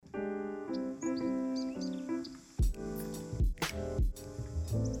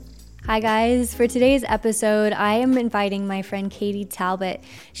Hi guys, for today's episode, I am inviting my friend Katie Talbot.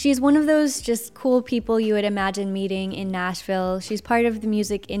 She's one of those just cool people you would imagine meeting in Nashville. She's part of the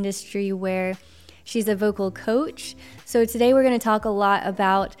music industry where she's a vocal coach. So today we're going to talk a lot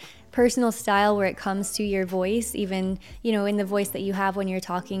about personal style where it comes to your voice, even, in the voice that you have when you're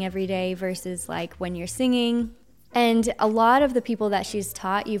talking every day versus like when you're singing. And a lot of the people that she's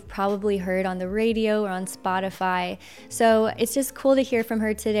taught, you've probably heard on the radio or on Spotify. So it's just cool to hear from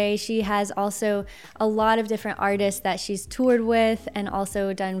her today. She has also a lot of different artists that she's toured with and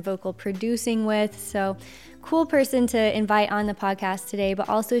also done vocal producing with. So cool person to invite on the podcast today, but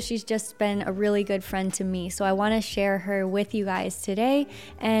also she's just been a really good friend to me. So I want to share her with you guys today.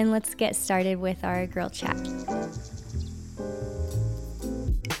 And let's get started with our girl chat.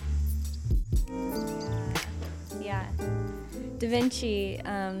 Da Vinci,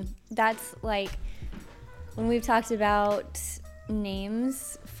 that's like when we've talked about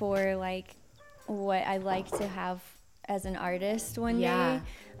names for like what I like to have as an artist one day.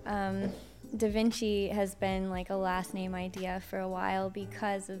 Da Vinci has been like a last name idea for a while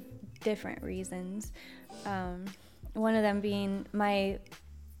because of different reasons. One of them being my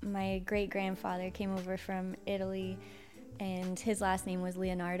great grandfather came over from Italy and his last name was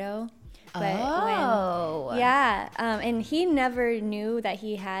Leonardo. But and he never knew that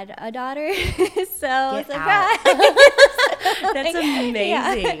he had a daughter, so surprise! That's amazing.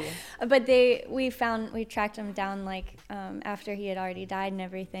 Yeah. But we tracked him down like after he had already died and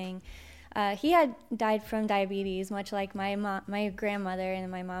everything. He had died from diabetes, much like my grandmother, and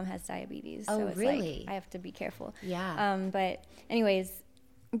my mom has diabetes. Oh, so it's really? Like I have to be careful. Yeah. But anyways,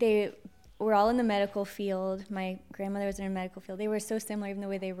 we're all in the medical field. My grandmother was in the medical field. They were so similar, even the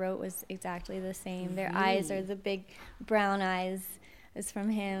way they wrote was exactly the same. Their eyes are the big brown eyes. Is from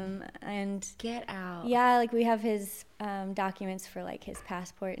him. And get out. Yeah, like we have his documents for like his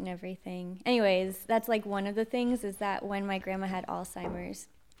passport and everything. Anyways, that's like one of the things is that when my grandma had Alzheimer's,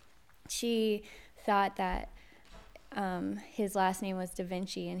 she thought that his last name was Da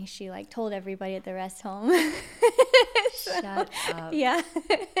Vinci, and she like told everybody at the rest home. Shut up. Yeah.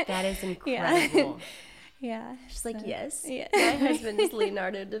 That is incredible. Yeah. She's like, yes. Yeah. My husband is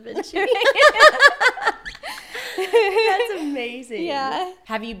Leonardo da Vinci. That's amazing. Yeah.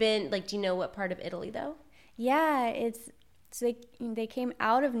 Have you been, do you know what part of Italy, though? Yeah, so they came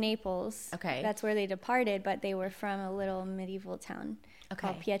out of Naples. Okay. That's where they departed, but they were from a little medieval town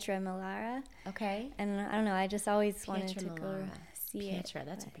called Pietramelara. Okay. And I don't know, I just always wanted to go see it. Pietra,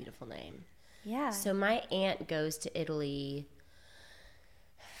 that's a beautiful name. Yeah. So my aunt goes to Italy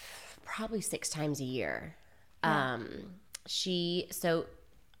probably 6 times a year. Yeah. So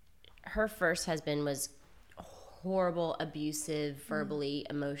her first husband was horrible, abusive, verbally,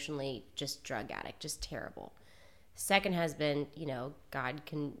 emotionally, just drug addict, just terrible. Second husband,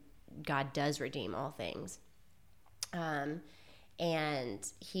 God does redeem all things. And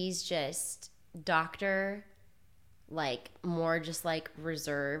he's just doctor, more just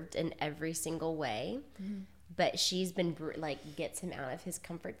reserved in every single way. Mm-hmm. But she's been gets him out of his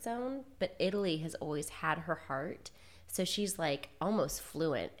comfort zone. But Italy has always had her heart. So she's almost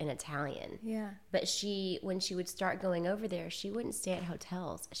fluent in Italian. Yeah. But when she would start going over there, she wouldn't stay at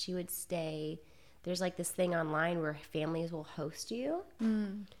hotels. She would stay, there's this thing online where families will host you.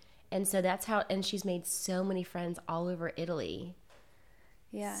 Mm. And so that's how, and she's made so many friends all over Italy.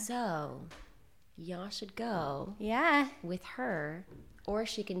 Yeah. So y'all should go. Yeah. With her, or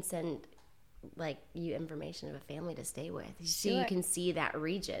she can send you information of a family to stay with. So you can see that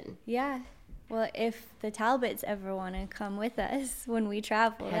region. Yeah. Well, if the Talbots ever want to come with us when we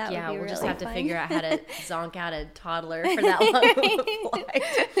travel, that would be we'll really just have fun. to figure out how to zonk out a toddler for that long of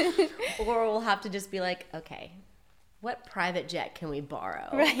a flight. Or we'll have to just be like, okay, what private jet can we borrow?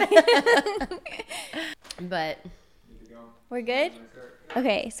 Right. But we're good?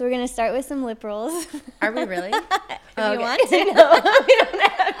 Okay, so we're going to start with some lip rolls. Are we really? If you want to. No, we don't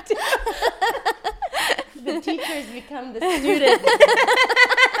have to. The teachers become the student.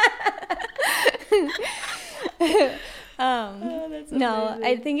 That's no,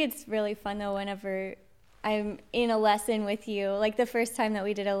 I think it's really fun though whenever I'm in a lesson with you, the first time that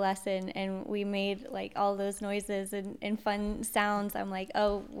we did a lesson and we made all those noises and fun sounds, I'm like,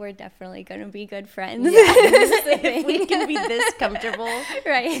 oh, we're definitely going to be good friends. Yeah. If we can be this comfortable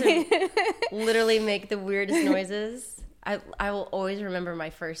right. to literally make the weirdest noises. I will always remember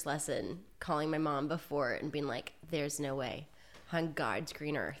my first lesson calling my mom before and being like, there's no way on God's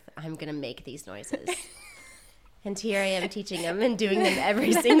green earth I'm going to make these noises. And here I am teaching them and doing them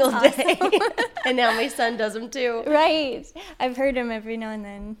every single day. And now my son does them too. Right. I've heard him every now and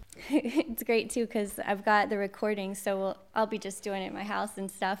then. It's great too because I've got the recording, so I'll be just doing it in my house and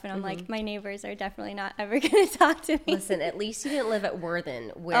stuff. And I'm like, my neighbors are definitely not ever going to talk to me. Listen, at least you didn't live at Worthen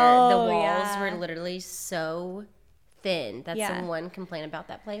where the walls were yeah. literally so thin. That's Yeah. the one complaint about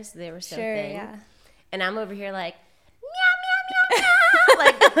that place. They were so Sure, thin. yeah. And I'm over here like, meow, meow, meow, meow,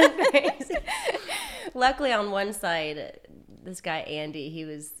 like going crazy. Luckily on one side, this guy Andy,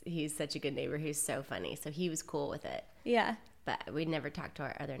 he's such a good neighbor. He's so funny. So he was cool with it. Yeah. But we never talked to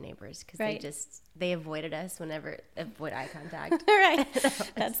our other neighbors because Right. they avoided us avoid eye contact. Right.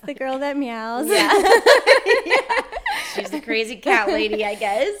 That's the girl that meows. Yeah. She's the crazy cat lady, I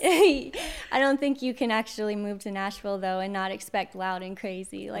guess. I don't think you can actually move to Nashville, though, and not expect loud and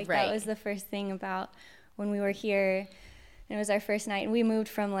crazy. Like, Right. that was the first thing about when we were here. And it was our first night. And we moved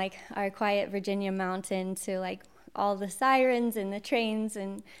from, like, our quiet Virginia mountain to, like, all the sirens and the trains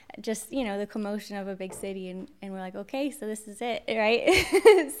and just, you know, the commotion of a big city. And we're like, okay, so this is it, right?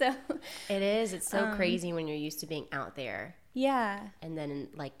 So It is. It's so crazy when you're used to being out there. yeah. And then,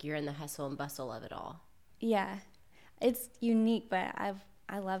 like, you're in the hustle and bustle of it all. Yeah, it's unique, but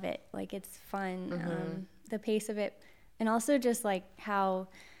I love it. Like, it's fun, the pace of it, and also just like how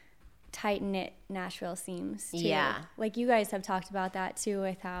tight knit Nashville seems too. Yeah. Like you guys have talked about that too,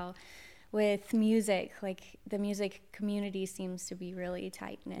 with how with music, like the music community seems to be really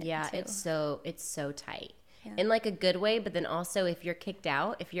tight knit. Yeah, too. it's so tight. Yeah. In like a good way, but then also if you're kicked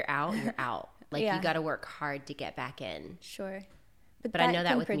out, if you're out, you're out. Like Yeah. you got to work hard to get back in. Sure. But I know that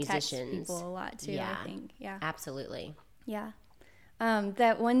can with protect musicians. people a lot too. Yeah. I think. Yeah. Absolutely. Yeah.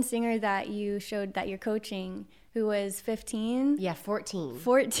 That one singer that you showed that you're coaching, who was 15. Yeah, 14.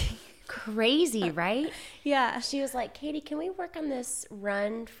 14. Crazy, right? Yeah. She was like, Katie, can we work on this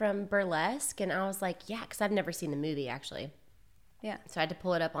run from Burlesque? And I was like, yeah, because I've never seen the movie, actually. Yeah. So I had to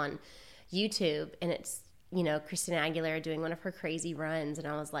pull it up on YouTube, and it's, you know, Christina Aguilera doing one of her crazy runs. And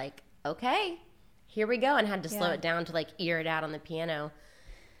I was like, okay, here we go. And had to slow Yeah. it down to, like, ear it out on the piano.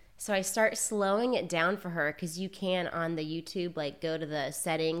 So I start slowing it down for her because you can on the YouTube, like, go to the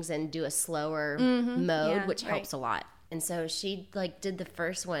settings and do a slower mode, Yeah, which right. helps a lot. And so she, like, did the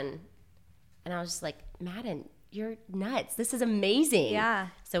first one. And I was just like, Madden, you're nuts. This is amazing. Yeah.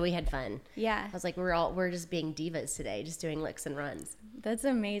 So we had fun. Yeah. I was like, we're just being divas today, just doing licks and runs. That's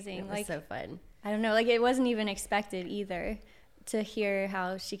amazing. It was Like, so fun. I don't know, like it wasn't even expected either to hear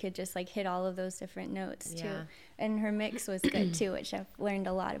how she could just like hit all of those different notes too. Yeah. And her mix was good too, which I've learned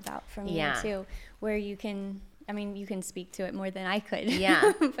a lot about from Yeah. you too, where you can speak to it more than I could.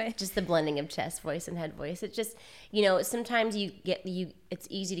 Yeah. But Just the blending of chest voice and head voice. It just, you know, sometimes it's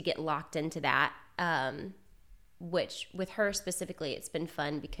easy to get locked into that. Which with her specifically, it's been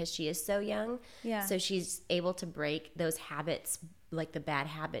fun because she is so young. Yeah. So she's able to break those habits, like the bad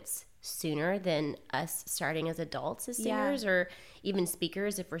habits, sooner than us starting as adults as Yeah. singers or even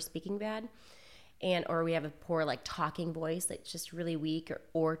speakers if we're speaking bad. Or we have a poor like talking voice that's just really weak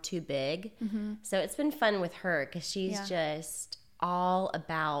or too big. Mm-hmm. So it's been fun with her because she's just all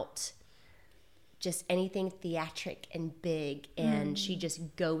about just anything theatric and big, and she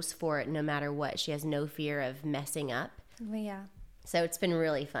just goes for it no matter what. She has no fear of messing up. yeah. So it's been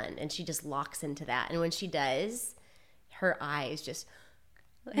really fun, and she just locks into that. And when she does, her eyes just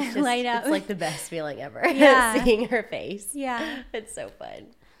Light up. It's like the best feeling ever. Yeah. Seeing her face. Yeah. It's so fun.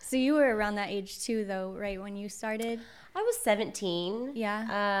 So you were around that age too though, right, when you started? I was 17.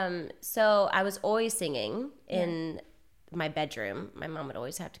 Yeah. So I was always singing in my bedroom. My mom would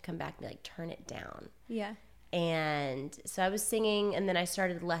always have to come back and be like, turn it down. Yeah. And so I was singing, and then I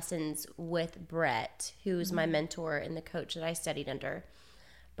started lessons with Brett, who's my mentor and the coach that I studied under,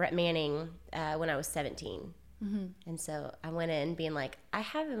 Brett Manning, when I was 17. And so I went in being like, I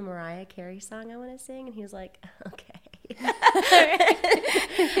have a Mariah Carey song I want to sing. And he was like, okay.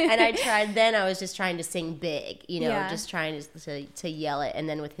 And I was just trying to sing big, you know, Yeah. just trying to yell it. And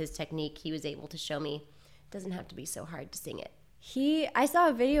then with his technique, he was able to show me it doesn't have to be so hard to sing it. I saw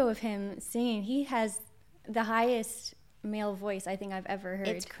a video of him singing. He has the highest male voice I think I've ever heard.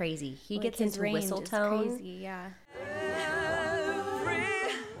 It's crazy. He Like, gets his into range whistle is tone. crazy, yeah.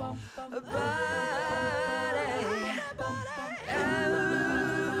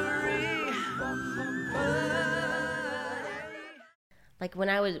 Like when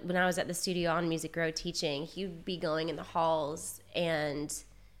I was at the studio on Music Row teaching, he'd be going in the halls, and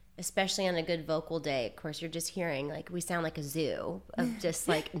especially on a good vocal day, of course, you're just hearing like we sound like a zoo of just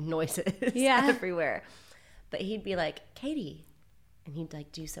like noises Yeah. everywhere. But he'd be like, Katie, and he'd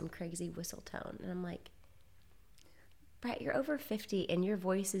like do some crazy whistle tone, and I'm like, Brett, you're over 50 and your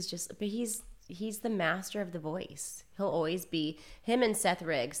voice is just, but he's he's the master of the voice. He'll always be. Him and Seth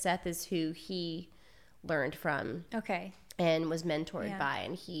Riggs. Seth is who he learned from. Okay. And was mentored by,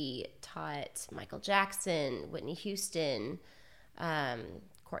 and he taught Michael Jackson, Whitney Houston,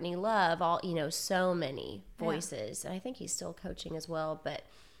 Courtney Love, all, you know, so many voices. And I think he's still coaching as well, but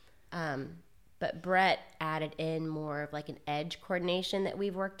Brett added in more of like an edge coordination that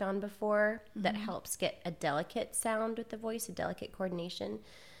we've worked on before that helps get a delicate sound with the voice, a delicate coordination.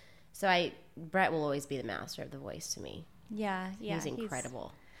 So Brett will always be the master of the voice to me. Yeah. He's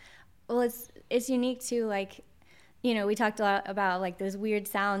incredible. Well, it's unique too, like, you know, we talked a lot about like those weird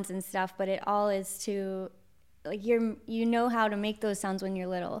sounds and stuff, but it all is to like you know how to make those sounds when you're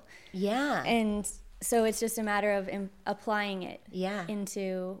little. Yeah. And so it's just a matter of applying it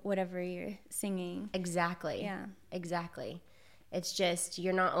into whatever you're singing. Exactly. Yeah. Exactly. It's just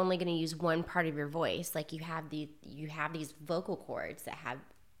you're not only going to use one part of your voice, like you have these vocal cords that have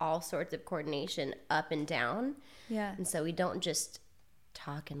all sorts of coordination up and down. Yeah. And so we don't just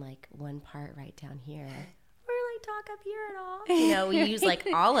talk in like one part right down here. Talk up here at all. You know, we use like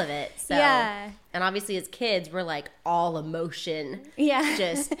all of it. So and obviously as kids we're like all emotion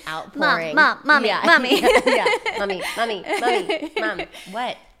just outpouring. Mommy. Yeah. Mommy. Mom.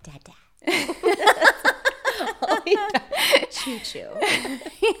 What? Dad. Choo choo.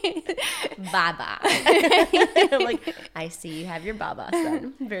 Baba. I'm like, I see you have your Baba,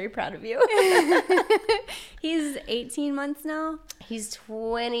 son. I'm very proud of you. He's 18 months now? He's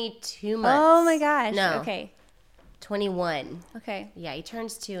 22 months. Oh my gosh. No. Okay. 21. Okay. Yeah, he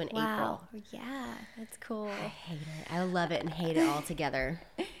turns 2 in April. Yeah, that's cool. I hate it. I love it and hate it all together.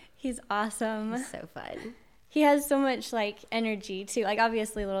 He's awesome. It's so fun. He has so much like energy too. Like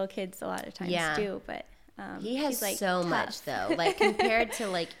obviously little kids a lot of times do, but he has he's, like, so tough. much though. Like compared to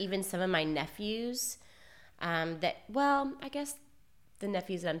like even some of my nephews, I guess the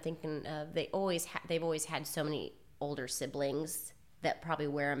nephews that I'm thinking of, they've always had so many older siblings that probably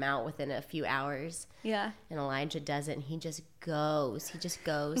wear him out within a few hours. Yeah. And Elijah doesn't. He just goes. He just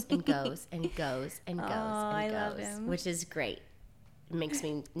goes and goes and goes and goes and goes. I love him. Which is great. It makes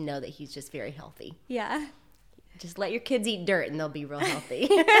me know that he's just very healthy. Yeah. Just let your kids eat dirt and they'll be real healthy.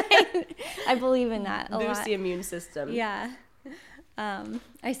 I believe in that a lot. Boost the immune system. Yeah.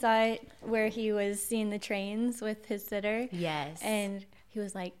 I saw it where he was seeing the trains with his sitter. Yes. And he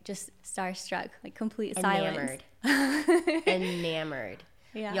was like just starstruck, like complete silence. Enamored.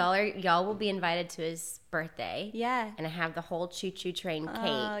 Yeah. Y'all will be invited to his birthday. Yeah. And I have the whole Choo Choo Train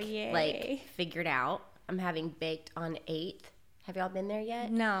cake like figured out. I'm having baked on 8th. Have y'all been there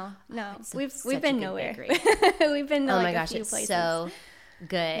yet? No. We've been nowhere. We've been to a few places. It's so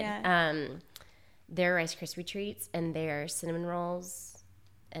good. Yeah. Their Rice Krispie treats and their cinnamon rolls,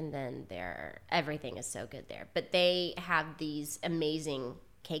 and then everything is so good there. But they have these amazing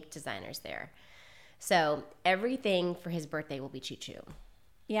cake designers there. So everything for his birthday will be Choo Choo.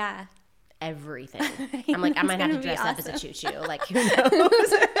 Yeah. Everything. I'm like, I might have to dress up as a Choo Choo. Like, who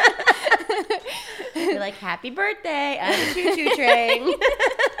knows? You're like, happy birthday. I'm a Choo Choo Train.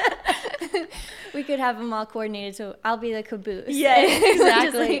 We could have them all coordinated, so I'll be the caboose. Yeah,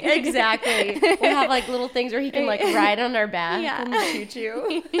 exactly. Exactly. We'll have like little things where he can like ride on our back and Choo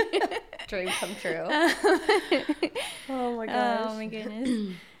Choo. Dream come true. Oh my gosh. Oh my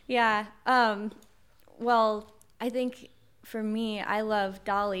goodness. Yeah. Well, I think for me, I love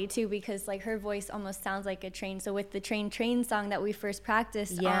Dolly too because like her voice almost sounds like a train. So with the Train song that we first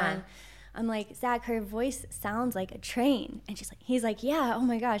practiced on, I'm like, Zach, her voice sounds like a train. And he's like, yeah, oh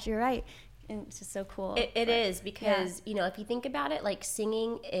my gosh, you're right. And it's just so cool. It is because, you know, if you think about it, like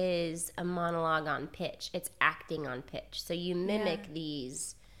singing is a monologue on pitch. It's acting on pitch. So you mimic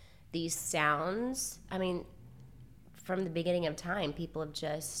these sounds. I mean, from the beginning of time, people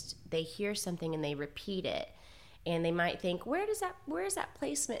have they hear something and they repeat it. And they might think, where is that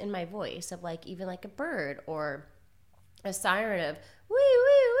placement in my voice of like even like a bird or a siren of wee,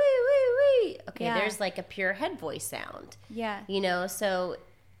 wee, wee, wee, wee. Okay, there's like a pure head voice sound. Yeah. You know, so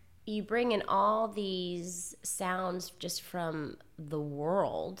you bring in all these sounds just from the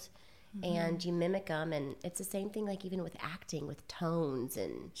world and you mimic them. And it's the same thing like even with acting, with tones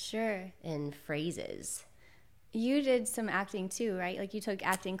and and phrases. You did some acting too, right? Like you took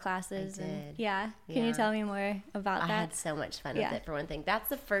acting classes. I did. Can you tell me more about that? I had so much fun with it, for one thing. That's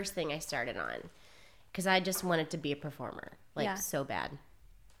the first thing I started on because I just wanted to be a performer, so bad.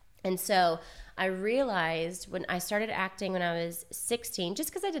 And so I realized when I started acting when I was 16, just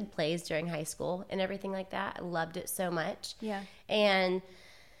because I did plays during high school and everything like that, I loved it so much. Yeah. And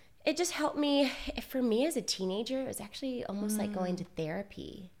it just helped me. For me as a teenager, it was actually almost like going to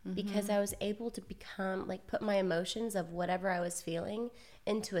therapy, because I was able to become, like, put my emotions of whatever I was feeling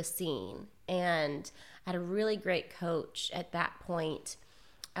into a scene. And I had a really great coach at that point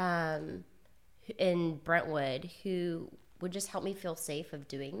in Brentwood who would just help me feel safe of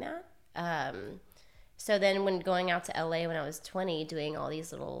doing that. So then when going out to LA when I was 20, doing all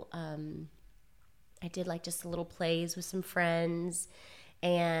these little, I did like just little plays with some friends,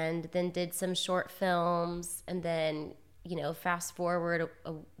 and then did some short films, and then, you know, fast forward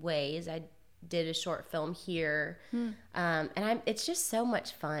a ways, I did a short film here. And it's just so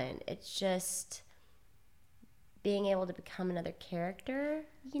much fun. It's just being able to become another character,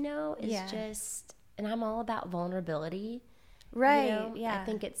 you know, is just, and I'm all about vulnerability. Right. You know? Yeah. I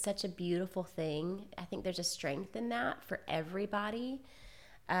think it's such a beautiful thing. I think there's a strength in that for everybody.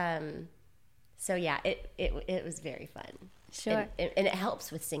 So yeah, it was very fun. Sure. And it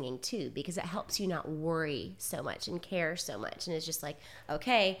helps with singing too, because it helps you not worry so much and care so much. And it's just like,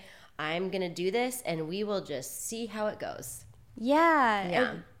 okay, I'm going to do this and we will just see how it goes. Yeah.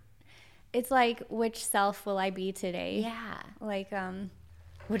 Yeah. It's like, which self will I be today? Yeah. Like,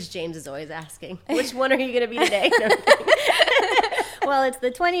 Which James is always asking. Which one are you going to be today? well, it's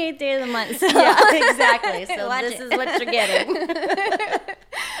the 28th day of the month. So. Yeah, exactly. So this is what you're getting.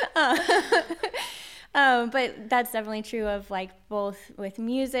 But that's definitely true of, like, both with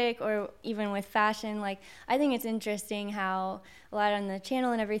music or even with fashion. Like, I think it's interesting how a lot on the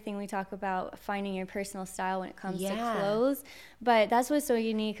channel and everything we talk about finding your personal style when it comes to clothes. But that's what's so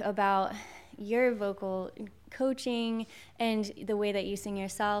unique about your vocal coaching and the way that you sing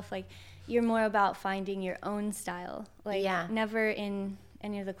yourself. Like, you're more about finding your own style. Like, never in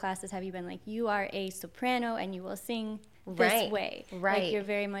any of the classes have you been like, you are a soprano and you will sing this way. Right. Like, you're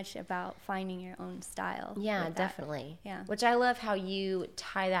very much about finding your own style. Yeah, definitely. Yeah. Which I love how you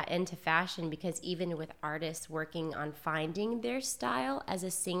tie that into fashion, because even with artists working on finding their style as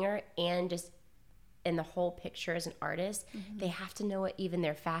a singer and just in the whole picture as an artist, they have to know what even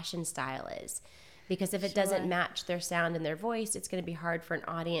their fashion style is. Because if it doesn't match their sound and their voice, it's going to be hard for an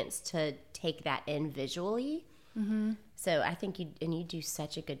audience to take that in visually. So I think you do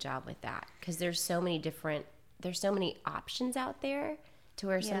such a good job with that, because there's so many options out there to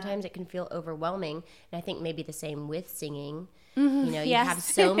where sometimes it can feel overwhelming. And I think maybe the same with singing. You know, you have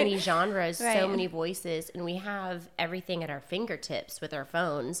so many genres, so many voices, and we have everything at our fingertips with our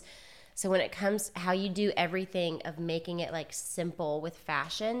phones. So when it comes how you do everything of making it like simple with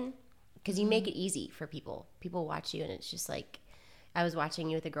fashion, because you make it easy for people. People watch you and it's just like, I was watching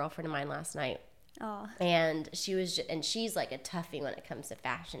you with a girlfriend of mine last night. Oh. And she's like a toughie when it comes to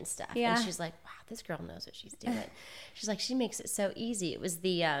fashion stuff. Yeah. And she's like, wow, this girl knows what she's doing. She's like, she makes it so easy. It was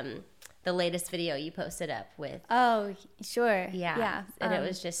the latest video you posted up with. Oh, sure. Yeah. And it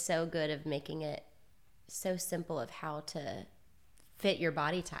was just so good of making it so simple of how to fit your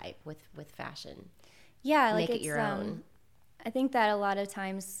body type with fashion. Yeah. Like, make it your own. I think that a lot of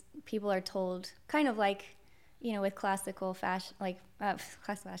times people are told, kind of like, you know, with classical fashion, like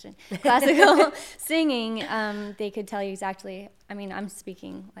classical singing, they could tell you exactly. I mean, I'm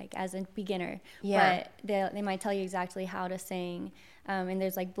speaking like as a beginner, but they might tell you exactly how to sing. And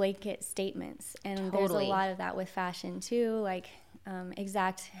there's like blanket statements, and there's a lot of that with fashion too, like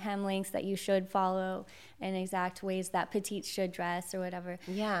exact hem lengths that you should follow, and exact ways that petites should dress or whatever.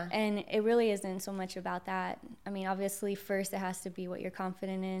 Yeah. And it really isn't so much about that. I mean, obviously, first it has to be what you're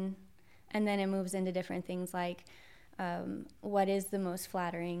confident in. And then it moves into different things like what is the most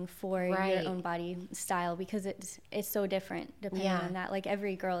flattering for your own body style, because it's so different depending on that. Like,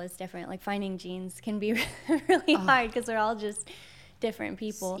 every girl is different. Like, finding jeans can be really hard because they're all just different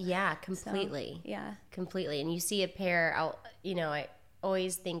people. Yeah, completely. So, yeah. Completely. And you see a pair, I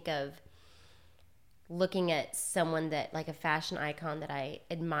always think of looking at someone that, like a fashion icon that I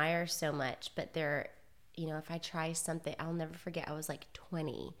admire so much, but they're, if I try something, I'll never forget, I was like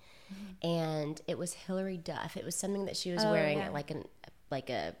 20. And it was Hillary Duff. It was something that she was wearing at like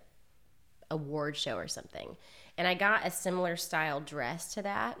a award show or something. And I got a similar style dress to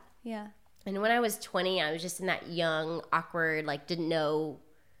that. Yeah. And when I was 20, I was just in that young, awkward, like didn't know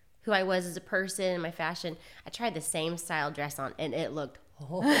who I was as a person and my fashion. I tried the same style dress on and it looked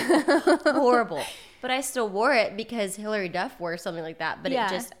horrible. But I still wore it because Hillary Duff wore something like that. But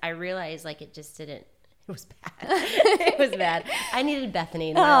I realized like it just didn't. It was bad. It was bad. I needed Bethany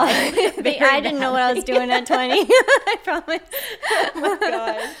in my life. I didn't know what I was doing at 20. I promise. Oh my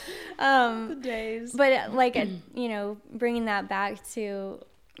gosh. The days. But like, bringing that back to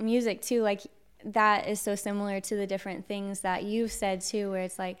music too, like that is so similar to the different things that you've said too, where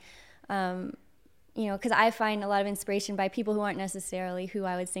it's like, you know, because I find a lot of inspiration by people who aren't necessarily who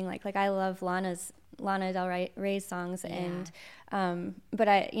I would sing like. Like I love Lana Del Rey's songs, and but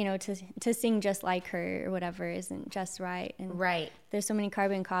I, you know, to sing just like her or whatever isn't just right. And there's so many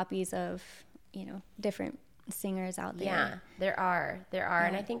carbon copies of, you know, different singers out there. Yeah, there are.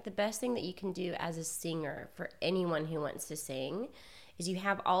 And I think the best thing that you can do as a singer for anyone who wants to sing is you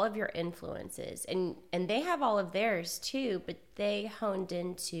have all of your influences, and they have all of theirs too, but they honed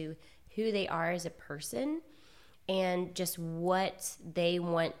into who they are as a person and just what they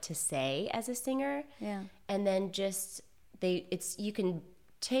want to say as a singer. Yeah. And then just you can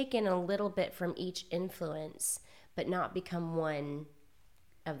take in a little bit from each influence, but not become one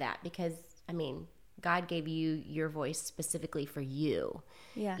of that, because I mean, God gave you your voice specifically for you.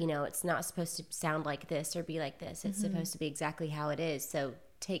 Yeah. You know, it's not supposed to sound like this or be like this. It's supposed to be exactly how it is. So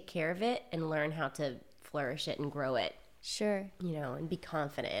take care of it and learn how to flourish it and grow it. Sure. You know, and be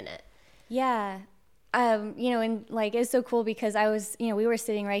confident in it. Yeah. You know, and like it's so cool because I was, you know, we were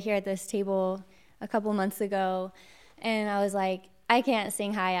sitting right here at this table a couple months ago, and I was like, I can't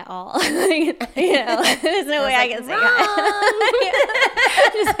sing high at all. You know, there's no way I can sing high. I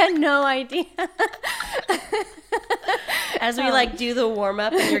just had no idea. As we like do the warm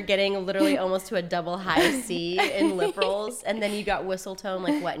up and you're getting literally almost to a double high C in lip rolls, and then you got whistle tone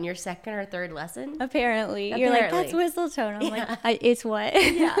like what in your second or third lesson? Apparently. You're like, that's whistle tone. I'm like, it's what?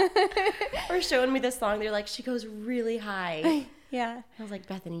 Yeah. Or showing me the song, they're like, she goes really high. Yeah. I was like,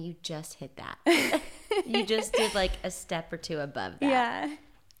 Bethany, you just hit that. You just did like a step or two above that. Yeah.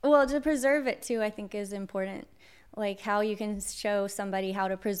 Well, to preserve it too, I think is important. Like how you can show somebody how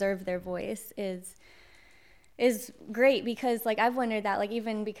to preserve their voice is great, because like I've wondered that, like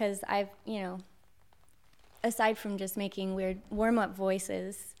even because I've, you know, aside from just making weird warm-up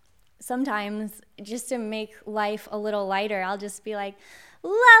voices, sometimes just to make life a little lighter, I'll just be like,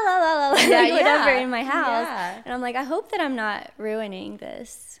 la la la la, like whatever in my house. Yeah. And I'm like, I hope that I'm not ruining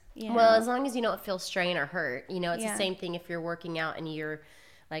this. You know? Well, as long as you don't feel strain or hurt, you know, it's the same thing if you're working out and you're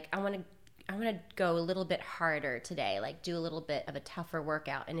like, I want to go a little bit harder today, like do a little bit of a tougher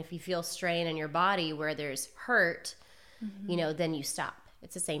workout. And if you feel strain in your body where there's hurt, you know, then you stop.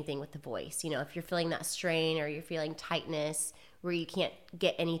 It's the same thing with the voice. You know, if you're feeling that strain or you're feeling tightness where you can't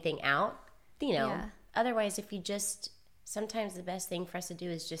get anything out, you know, otherwise if you just, sometimes the best thing for us to do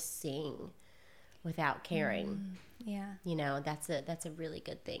is just sing without caring. Yeah. You know, that's a really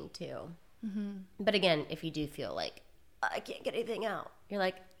good thing too. But again, if you do feel like, I can't get anything out, you're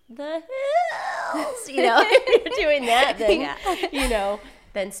like, the hills, you know, if you're doing that, then, you know,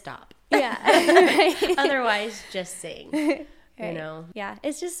 then stop. Yeah. Right. Otherwise, just sing, right. You know. Yeah,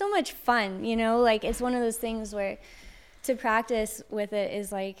 it's just so much fun, you know, like it's one of those things where to practice with it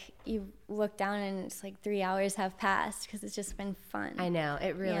is like you look down and it's like 3 hours have passed because it's just been fun. I know,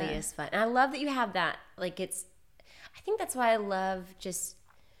 it really is fun. And I love that you have that, like I think that's why I love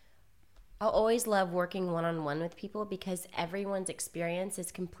I'll always love working one-on-one with people, because everyone's experience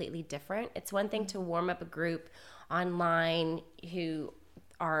is completely different. It's one thing to warm up a group online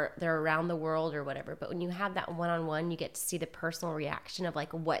they're around the world or whatever, but when you have that one-on-one, you get to see the personal reaction of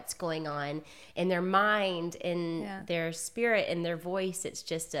like what's going on in their mind, in their spirit, in their voice. It's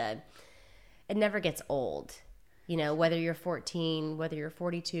just it never gets old, you know, whether you're 14, whether you're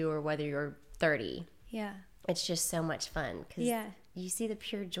 42, or whether you're 30. Yeah. It's just so much fun because you see the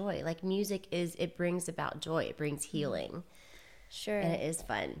pure joy. Like music it brings about joy. It brings healing. Sure. And it is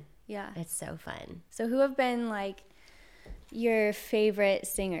fun. Yeah. It's so fun. So who have been like your favorite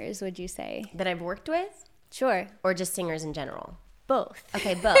singers, would you say? That I've worked with? Sure. Or just singers in general? Both.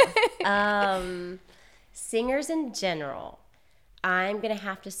 Okay, both. Singers in general. I'm going to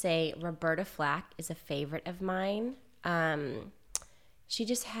have to say Roberta Flack is a favorite of mine. She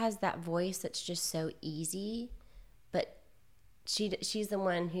just has that voice that's just so easy, but she's the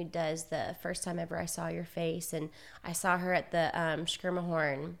one who does the First Time Ever I Saw Your Face, and I saw her at the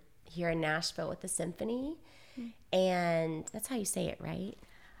Schermerhorn here in Nashville with the symphony, and that's how you say it, right?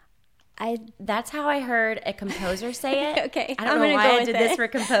 That's how I heard a composer say it. Okay, I don't know why I did this for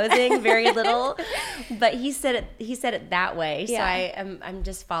composing, very little, but he said it that way. So I'm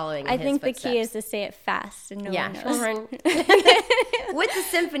just following. I his think footsteps. the key is to say it fast, and no one knows. With the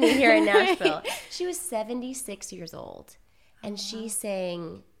symphony here in Nashville, she was 76 years old, and she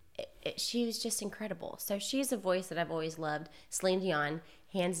sang. She was just incredible. So she's a voice that I've always loved. Celine Dion,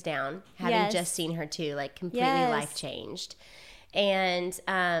 hands down. Having just seen her too, like completely life changed, and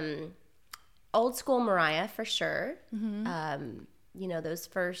old school Mariah for sure. You know, those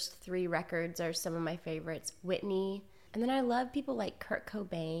first 3 records are some of my favorites. Whitney. And then I love people like Kurt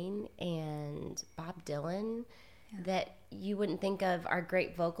Cobain and Bob Dylan. that you wouldn't think of are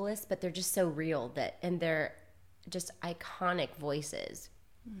great vocalists, but they're just so real and they're just iconic voices.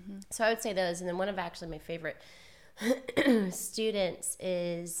 So I would say those. And then one of actually my favorite students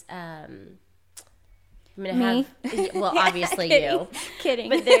is, I'm going to have, well, obviously you. Kidding.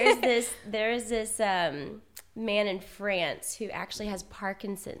 But there's this man in France who actually has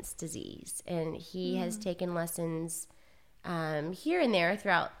Parkinson's disease, and he has taken lessons here and there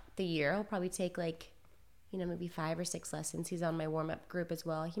throughout the year. He'll probably take maybe 5 or 6 lessons. He's on my warm-up group as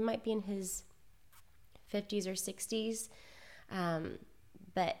well. He might be in his 50s or 60s,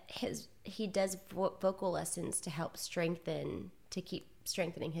 but he does vocal lessons to help keep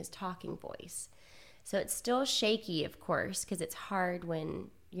strengthening his talking voice. So it's still shaky, of course, because it's hard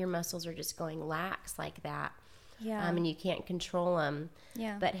when your muscles are just going lax like that. Yeah. And you can't control them.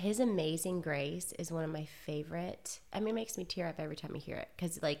 Yeah. But his Amazing Grace is one of my favorite. I mean, it makes me tear up every time I hear it,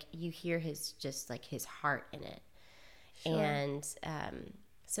 because you hear his heart in it. Sure. And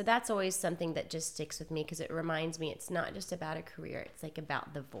so that's always something that just sticks with me, because it reminds me it's not just about a career. It's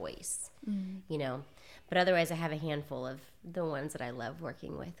about the voice, But otherwise, I have a handful of the ones that I love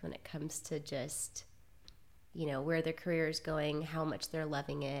working with when it comes to just, where their career is going, how much they're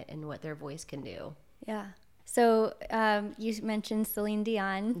loving it, and what their voice can do. Yeah. So you mentioned Celine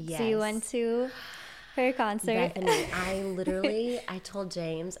Dion. Yes. So you went to her concert. Bethany, I told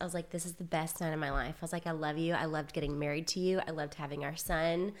James, I was like, this is the best night of my life. I was like, I love you. I loved getting married to you. I loved having our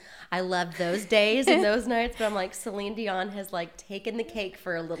son. I loved those days and those nights. But I'm like, Celine Dion has taken the cake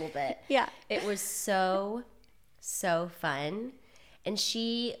for a little bit. Yeah. It was so, so fun. And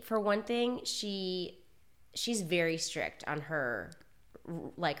for one thing, she's very strict on her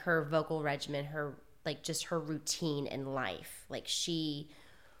vocal regimen, just her routine in life. She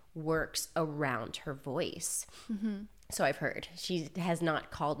works around her voice. Mm-hmm. So I've heard. She has not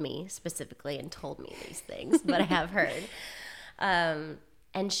called me specifically and told me these things, but I have heard. And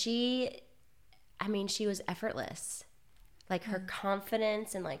she was effortless. Her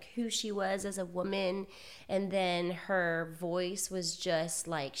confidence and who she was as a woman, and then her voice was just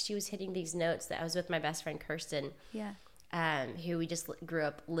she was hitting these notes that I was with my best friend Kirsten. Yeah. Who we just grew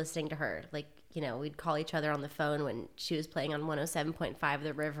up listening to her. We'd call each other on the phone when she was playing on 107.5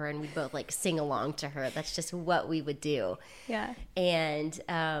 The River, and we'd both sing along to her. That's just what we would do. Yeah. And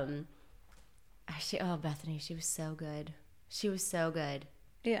Bethany, she was so good. She was so good.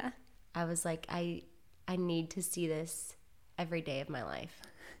 Yeah. I was like, I need to see this every day of my life.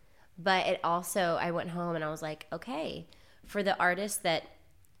 But it also, I went home and I was like, okay, for the artists that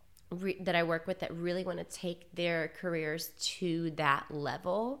I work with that really want to take their careers to that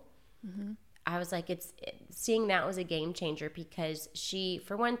level, mm-hmm. I was like, seeing that was a game changer, because she,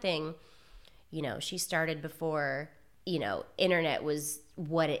 for one thing, she started before, internet was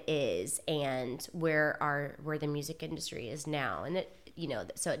what it is and where the music industry is now. And it,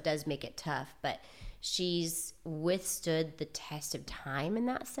 so it does make it tough, but she's withstood the test of time in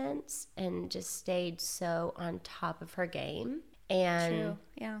that sense and just stayed so on top of her game. And, true.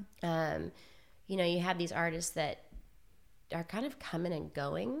 Yeah. You have these artists that are kind of coming and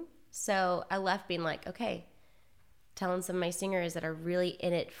going. So I left being like, okay, telling some of my singers that are really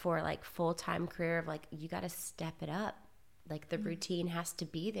in it for full-time career of you got to step it up. The routine has to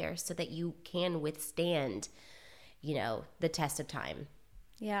be there so that you can withstand, the test of time.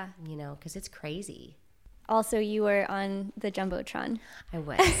 Yeah. Because it's crazy. Also, you were on the Jumbotron. I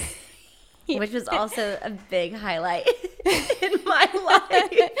was. Which was also a big highlight in my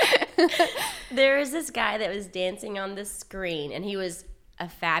life. There was this guy that was dancing on the screen, and he was a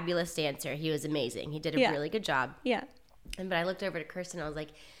fabulous dancer. He was amazing. He did a really good job. Yeah. But I looked over to Kirsten, and I was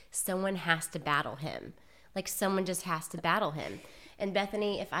like, someone has to battle him. Someone just has to battle him. And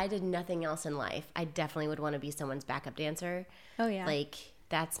Bethany, if I did nothing else in life, I definitely would want to be someone's backup dancer. Oh, yeah.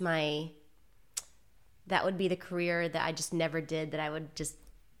 That would be the career that I just never did, that I would just,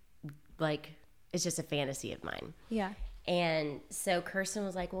 it's just a fantasy of mine. Yeah. And so Kirsten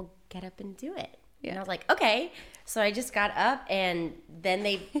was like, well, get up and do it. Yeah. And I was like, okay. So I just got up, and then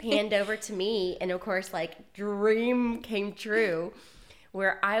they panned over to me. And of course, dream came true,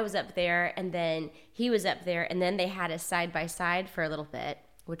 where I was up there and then he was up there, and then they had us side by side for a little bit,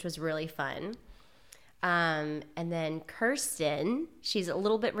 which was really fun. And then Kirsten, she's a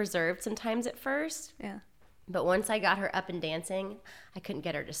little bit reserved sometimes at first. Yeah. But once I got her up and dancing, I couldn't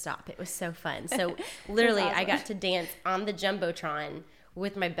get her to stop. It was so fun. So literally, awesome. I got to dance on the Jumbotron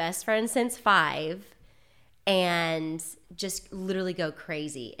with my best friend since 5. and just literally go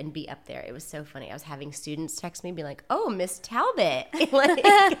crazy and be up there. It was so funny. I was having students text me, be like, "Oh, Miss Talbot." Like,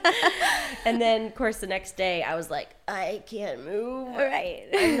 and then, of course, the next day I was like, "I can't move. Right.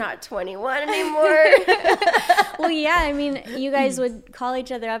 I'm not 21 anymore." Well, yeah, I mean, you guys would call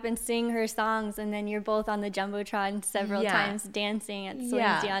each other up and sing her songs, and then you're both on the Jumbotron several times dancing at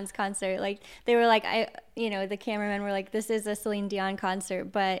Celine Dion's concert. Like, they were like, the cameramen were like, "This is a Celine Dion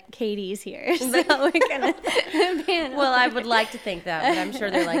concert, but Katie's here." So we're going to pan. Well, I would like to think that, but I'm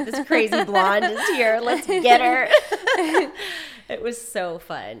sure they're like, "This crazy blonde is here. Let's get her." It was so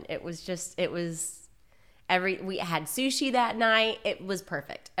fun. We had sushi that night. It was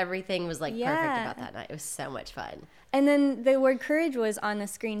perfect. Everything was like perfect about that night. It was so much fun. And then the word courage was on the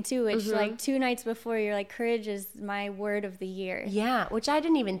screen too, which like 2 nights before you're like, courage is my word of the year. Yeah, which I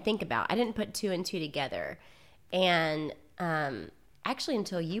didn't even think about. I didn't put 2 and 2 together. And actually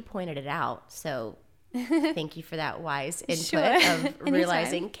until you pointed it out. So thank you for that wise input of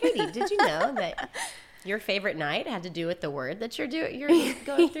realizing, Katie, did you know that your favorite night had to do with the word that you're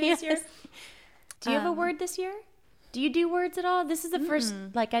going through this year? Do you have a word this year? Do you do words at all? This is the first,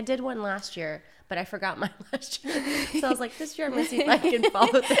 like I did one last year, but I forgot mine last year. So I was like, this year I'm going to see if I can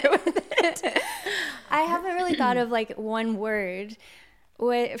follow through with it. I haven't really thought of like one word.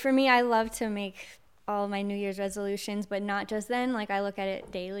 For me, I love to make all my New Year's resolutions, but not just then. Like I look at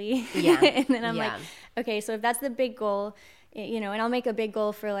it daily. Yeah. And then I'm like, okay, so if that's the big goal, and I'll make a big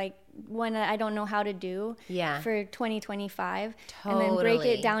goal for like one I don't know how to do for 2025. Totally. And then break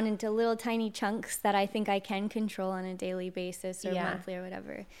it down into little tiny chunks that I think I can control on a daily basis or monthly or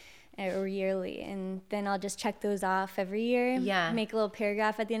whatever, or yearly. And then I'll just check those off every year. Yeah. Make a little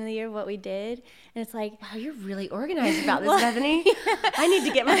paragraph at the end of the year of what we did. And it's like, wow, you're really organized about this, Bethany. I need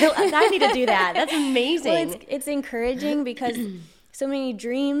to do that. That's amazing. Well, it's encouraging because so many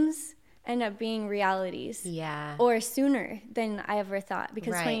dreams end up being realities. Yeah. Or sooner than I ever thought,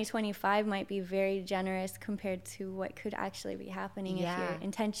 because 2025 might be very generous compared to what could actually be happening if you're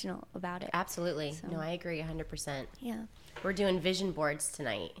intentional about it. Absolutely. So. No, I agree 100%. Yeah. We're doing vision boards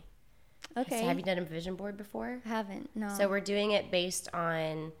tonight. Okay. So have you done a vision board before? I haven't, no. So we're doing it based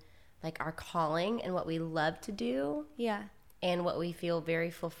on like our calling and what we love to do. Yeah. And what we feel very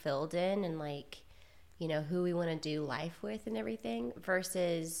fulfilled in, and like, who we want to do life with and everything,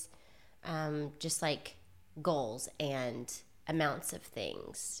 versus just like goals and amounts of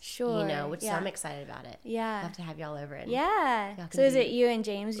things. Sure. So I'm excited about it. Yeah. I'll have to have y'all over. And so is it you and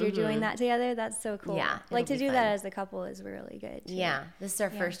James, you're doing that together? That's so cool. Yeah. Like to do that as a couple is really good too. Yeah. This is our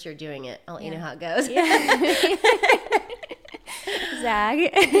first year doing it. I'll let you know how it goes. Yeah.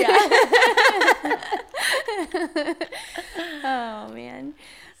 Zag. Oh man.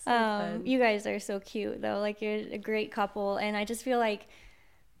 So you guys are so cute though. Like you're a great couple, and I just feel like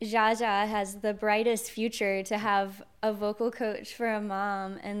Jaja has the brightest future to have a vocal coach for a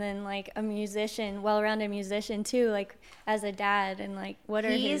mom, and then like a musician, well-rounded musician too, like as a dad, and like what are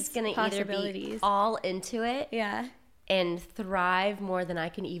his gonna possibilities? Either be all into it, and thrive more than I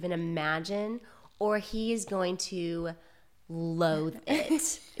can even imagine, or he is going to loathe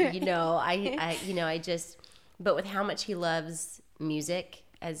it. But with how much he loves music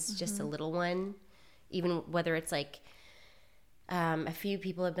as just a little one, even whether it's like. A few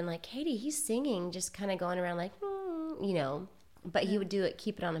people have been like, Katie, he's singing, just kind of going around like, but he would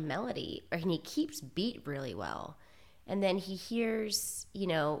keep it on a melody, and he keeps beat really well. And then he hears,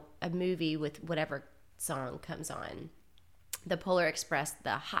 a movie with whatever song comes on, the Polar Express,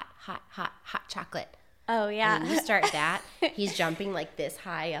 the hot, hot, hot, hot chocolate. Oh, yeah. And you start that, he's jumping like this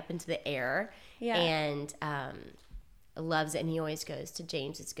high up into the air. Yeah. And, loves it, and he always goes to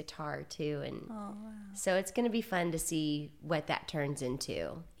James's guitar too, and so it's going to be fun to see what that turns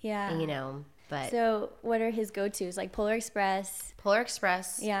into. But so what are his go-tos? Like Polar Express,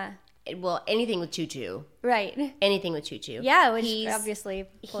 anything with Choo Choo, right? Anything with Choo Choo, which obviously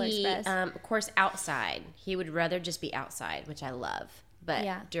Polar Express. Of course, outside, he would rather just be outside, which I love,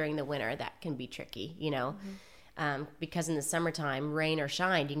 but during the winter that can be tricky, because in the summertime, rain or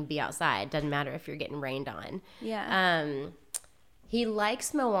shine, you can be outside. Doesn't matter if you're getting rained on. Yeah. He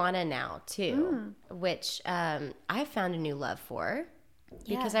likes Moana now too, which I found a new love for,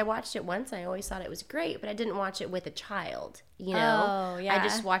 because I watched it once. I always thought it was great, but I didn't watch it with a child. Oh, yeah. I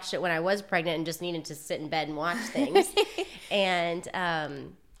just watched it when I was pregnant and just needed to sit in bed and watch things. And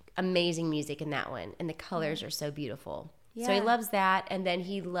amazing music in that one, and the colors are so beautiful. Yeah. So he loves that, and then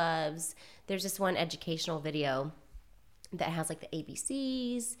he loves. There's this one educational video that has like the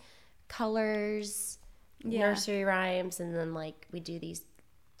ABCs, colors, nursery rhymes, and then like we do these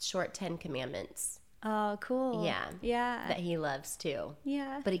short 10 commandments. Oh, cool. Yeah. That he loves too.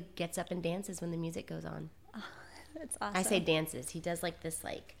 Yeah. But he gets up and dances when the music goes on. That's awesome. I say dances. He does like this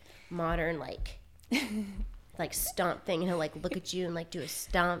like modern like stomp thing, and he'll like look at you and like do a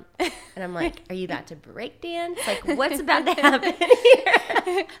stomp, and I'm like, are you about to break dance? Like, what's about to happen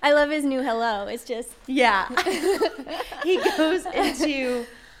here? I love his new hello. It's just Yeah. He goes into,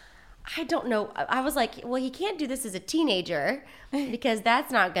 I don't know. I was like, well, he can't do this as a teenager because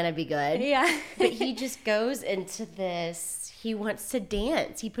that's not going to be good. yeah. But he just goes into this. He wants to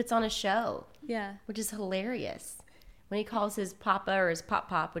dance. He puts on a show, Yeah. which is hilarious. When he calls his papa or his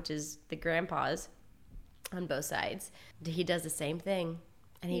pop, which is the grandpas on both sides, he does the same thing.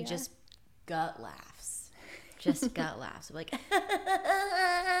 And he just gut laughs. Just gut laughs. Like,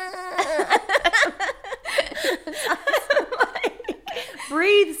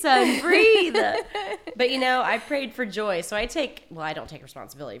 breathe, son, breathe. But, you know, I prayed for joy. So I don't take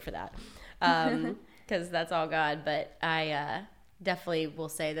responsibility for that because that's all God. But I definitely will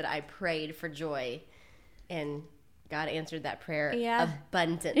say that I prayed for joy, and God answered that prayer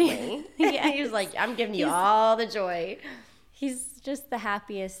abundantly. He was like, I'm giving you all the joy. He's just the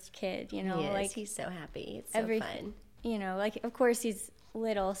happiest kid, you know. He is. Like, He's so happy. It's so fun. You know, like, of course he's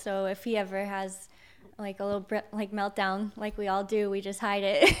little, so if he ever has like a little like meltdown, like we all do, we just hide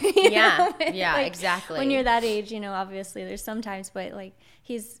it. Yeah, yeah, like, exactly. When you're that age, you know, obviously there's sometimes, but like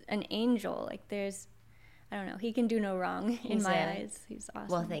he's an angel. Like I don't know, he can do no wrong in my eyes. He's awesome.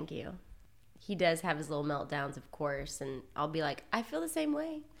 Well, thank you. He does have his little meltdowns, of course, and I'll be like, I feel the same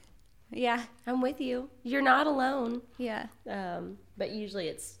way. Yeah. I'm with you. You're not alone. Yeah. But usually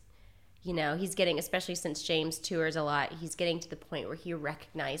it's, you know, he's getting, especially since James tours a lot, he's getting to the point where he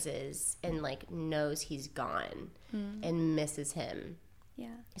recognizes and like knows he's gone and misses him.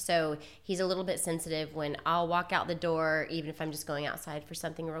 Yeah. So he's a little bit sensitive when I'll walk out the door, even if I'm just going outside for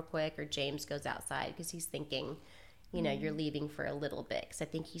something real quick, or James goes outside because he's thinking, you know, you're leaving for a little bit. Because I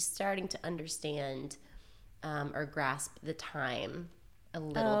think he's starting to understand or grasp the time a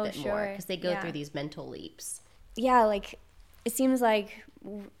little bit more, because they go through these mental leaps. Yeah, like it seems like,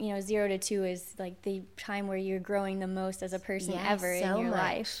 you know, 0 to 2 is like the time where you're growing the most as a person ever in your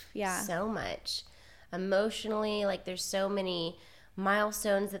life. Yeah, so much emotionally. Like there's so many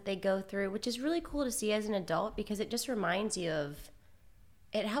milestones that they go through, which is really cool to see as an adult, because it just reminds you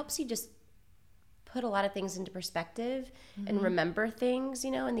it helps you just put a lot of things into perspective and remember things,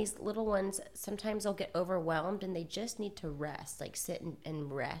 you know. And these little ones, sometimes they'll get overwhelmed and they just need to rest, like sit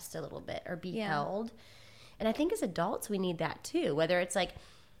and rest a little bit, or be held. And I think as adults we need that too, whether it's like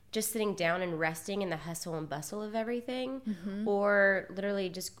just sitting down and resting in the hustle and bustle of everything, or literally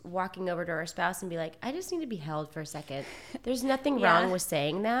just walking over to our spouse and be like, I just need to be held for a second. There's nothing wrong with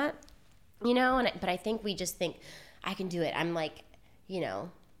saying that, you know. But I think we just think, I can do it. I'm like, you know,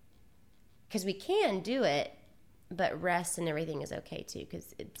 because we can do it, but rest and everything is okay too.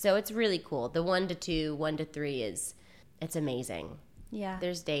 So it's really cool. The 1 to 2, 1 to 3 it's amazing. Yeah.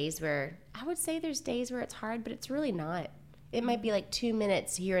 There's days where it's hard, but it's really not. It might be like 2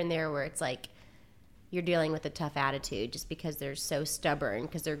 minutes here and there where it's like you're dealing with a tough attitude just because they're so stubborn,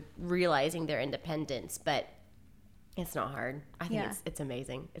 because they're realizing their independence, but it's not hard. I think it's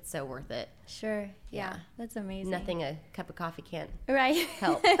amazing. It's so worth it. Sure. Yeah. That's amazing. Nothing a cup of coffee can't help.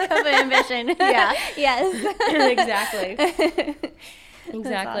 help. Of ambition. Yeah. Yes. Exactly.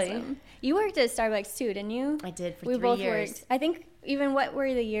 Exactly. Awesome. You worked at Starbucks too, didn't you? I did for we 3 both years. Worked. I think what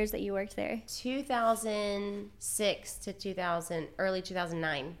were the years that you worked there? 2006 to early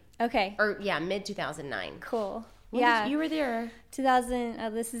 2009. Okay. Or mid 2009. Cool. You were there.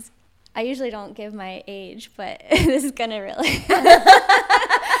 2000. I usually don't give my age, but this is gonna really.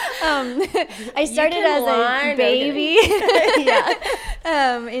 I started as a baby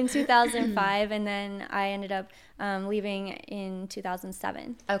in 2005, and then I ended up leaving in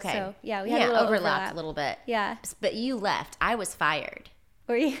 2007. Okay. So we had a little overlap a little bit. Yeah. But you left. I was fired.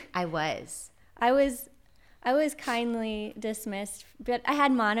 Were you? I was. I was kindly dismissed, but I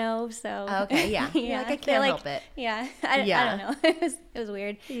had mono, so okay, yeah. Like, I can't help it. Yeah, I don't know. It was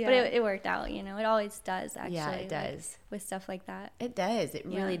weird, but it worked out. You know, it always does. Actually, yeah, it does with stuff like that. It does. It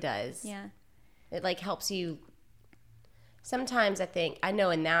really does. Yeah, it like helps you. Sometimes I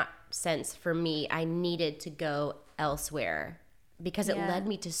know in that sense for me, I needed to go elsewhere because it led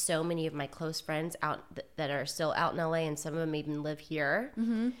me to so many of my close friends out that are still out in LA, and some of them even live here,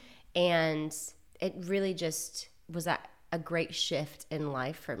 and it really just was a great shift in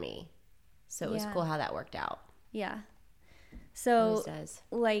life for me. So it was cool how that worked out. Yeah. So,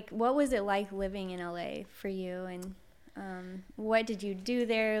 like, what was it like living in LA for you? And what did you do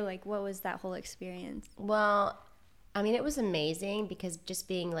there? Like, what was that whole experience? Well, I mean, it was amazing because just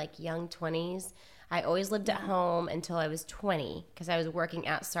being like young 20s, I always lived at home until I was 20 because I was working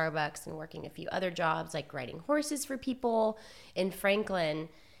at Starbucks and working a few other jobs like riding horses for people in Franklin,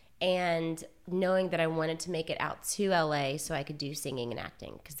 and knowing that I wanted to make it out to LA so I could do singing and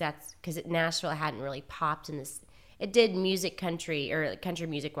acting because Nashville hadn't really popped in this. It did music country or country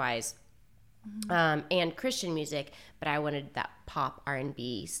music wise. And Christian music, but I wanted that pop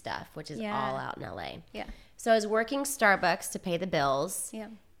R&B stuff, which is all out in LA. Yeah. So I was working Starbucks to pay the bills. Yeah.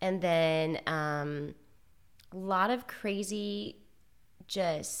 And then a lot of crazy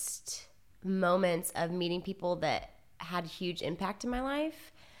just moments of meeting people that had huge impact in my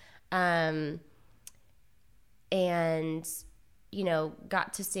life. And, you know,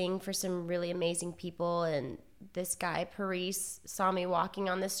 got to sing for some really amazing people. And this guy, Paris, saw me walking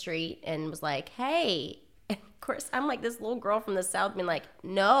on the street and was like, hey. And of course, I'm like this little girl from the South being like,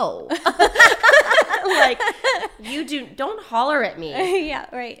 no. Like, don't holler at me. Yeah,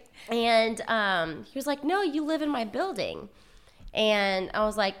 right. And he was like, no, you live in my building. And I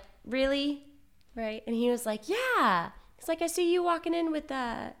was like, really? Right. And he was like, yeah. He's like, I see you walking in with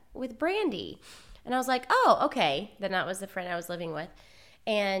Brandy. And I was like, oh, okay. Then that was the friend I was living with.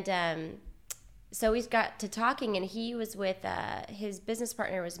 And so we got to talking, and he was with his business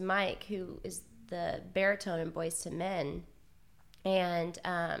partner was Mike, who is the baritone in Boyz II Men. And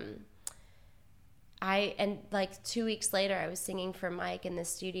like 2 weeks later, I was singing for Mike in the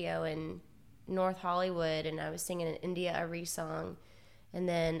studio in North Hollywood, and I was singing an India Arie song, and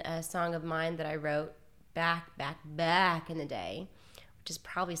then a song of mine that I wrote back in the day, which is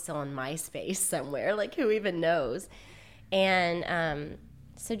probably still on MySpace somewhere, like who even knows. And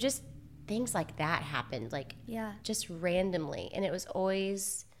so just things like that happened, like just randomly. And it was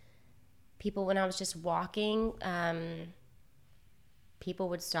always people when I was just walking, people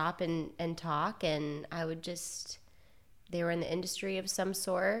would stop and talk, and I would just, they were in the industry of some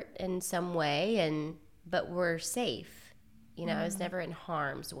sort in some way, but were safe. You know, I was never in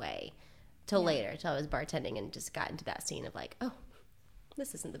harm's way till later, till I was bartending and just got into that scene of like, oh,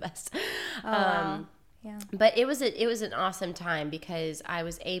 this isn't the best. Wow. Yeah. But it was an awesome time because I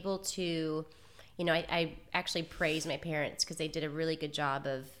was able to, you know, I actually praise my parents because they did a really good job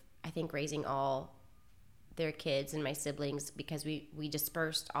of, I think, raising all their kids and my siblings, because we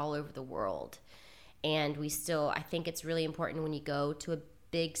dispersed all over the world. And we still, I think it's really important when you go to a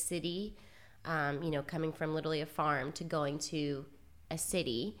big city, you know, coming from literally a farm to going to a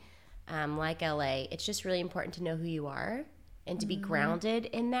city like LA, it's just really important to know who you are and to be grounded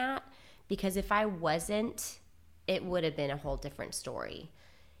in that. Because if I wasn't, it would have been a whole different story,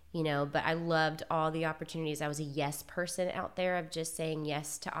 you know. But I loved all the opportunities. I was a yes person out there of just saying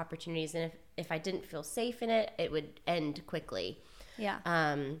yes to opportunities. And if I didn't feel safe in it, it would end quickly. Yeah.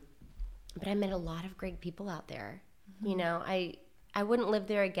 But I met a lot of great people out there. You know, I wouldn't live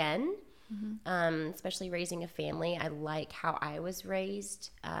there again, especially raising a family. I like how I was raised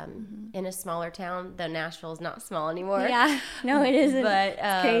in a smaller town, though Nashville is not small anymore. Yeah, no, it isn't. But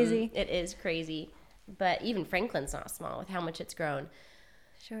it's crazy. It is crazy. But even Franklin's not small with how much it's grown.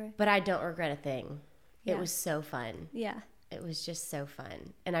 Sure. But I don't regret a thing. Yeah. It was so fun. Yeah. It was just so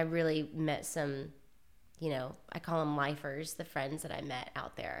fun. And I really met some, you know, I call them lifers, the friends that I met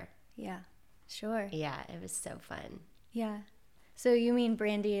out there. Yeah, sure. Yeah, it was so fun. Yeah. So you mean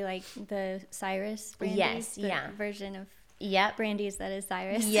Brandy, like the Cyrus Brandy? Yes, the yeah. version of Yep. Brandy's that is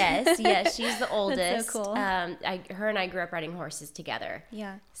Cyrus. Yes, she's the oldest. That's so cool. Her and I grew up riding horses together.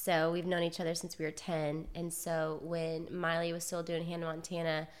 Yeah. So we've known each other since we were 10. And so when Miley was still doing Hannah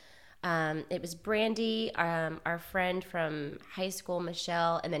Montana, it was Brandy, our friend from high school,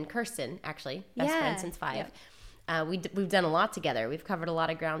 Michelle, and then Kirsten, actually, best friend since 5. Yep. We've done a lot together. We've covered a lot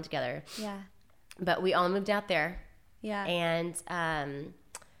of ground together. Yeah. But we all moved out there. Yeah. And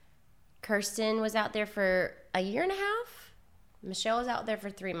Kirsten was out there for a year and a half. Michelle was out there for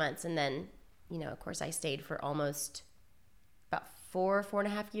 3 months. And then, you know, of course, I stayed for almost about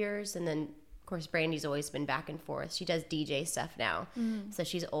 4.5 years. And then, of course, Brandy's always been back and forth. She does DJ stuff now. So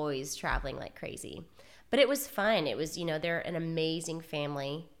she's always traveling like crazy. But it was fun. It was, you know, they're an amazing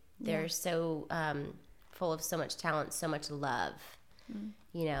family. They're so full of so much talent, so much love,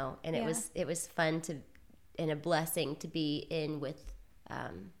 you know. And it was fun and a blessing to be in with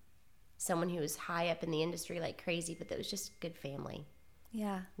someone who was high up in the industry like crazy, but that was just good family.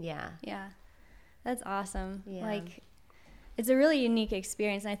 Yeah. That's awesome. Yeah. Like, it's a really unique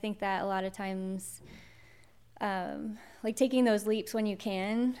experience, and I think that a lot of times, like taking those leaps when you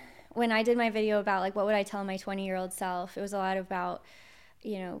can. When I did my video about like what would I tell my 20-year-old self, it was a lot about,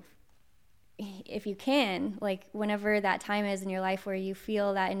 you know, if you can, like whenever that time is in your life where you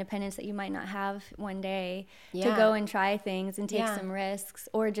feel that independence that you might not have one day, to go and try things and take some risks,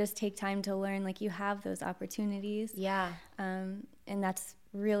 or just take time to learn, like you have those opportunities. And that's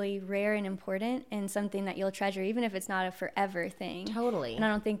really rare and important, and something that you'll treasure, even if it's not a forever thing. Totally. And I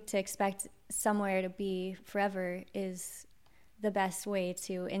don't think to expect somewhere to be forever is the best way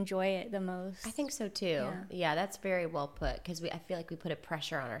to enjoy it the most. I think so too. Yeah, that's very well put, because I feel like we put a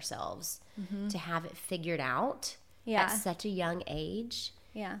pressure on ourselves to have it figured out at such a young age.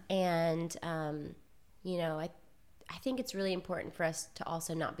 And you know, I think it's really important for us to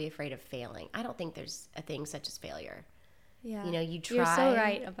also not be afraid of failing. I don't think there's a thing such as failure. You know, you try. You're so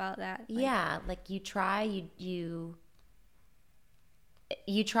right about that. Like you try, you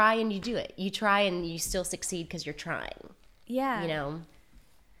try and you do it. You try and you still succeed because you're trying. You know,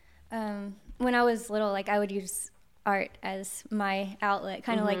 when I was little, like I would use art as my outlet,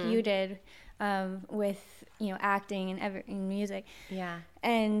 kind of like you did, with, you know, acting and music.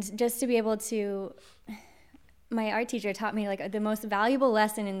 And just to be able to, my art teacher taught me like the most valuable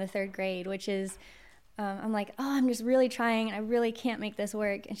lesson in the 3rd grade, which is, I'm like, oh, I'm just really trying and I really can't make this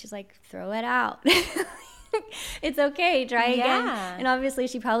work. And she's like, throw it out. It's okay, try again. And obviously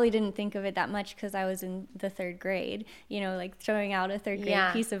she probably didn't think of it that much because I was in the 3rd grade. You know, like throwing out a 3rd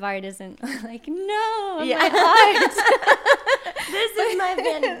grade piece of art isn't like, no, my art. This is my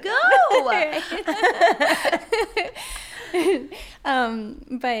Van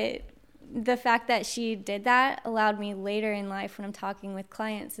Gogh. But the fact that she did that allowed me later in life, when I'm talking with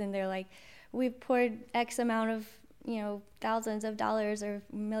clients and they're like, we've poured X amount of, you know, thousands of dollars or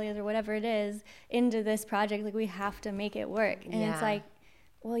millions or whatever it is into this project, like we have to make it work. And it's like,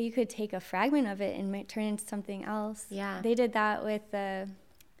 well, you could take a fragment of it and turn it into something else. They did that with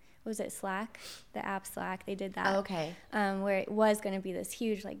was it Slack, the app Slack? They did that. Where it was going to be this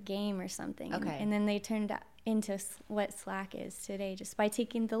huge like game or something. And then they turned it into what Slack is today, just by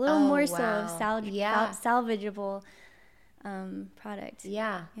taking the little morsel of salvageable product.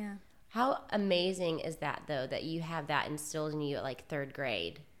 How amazing is that, though, that you have that instilled in you at like 3rd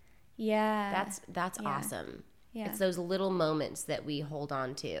grade? That's awesome. It's those little moments that we hold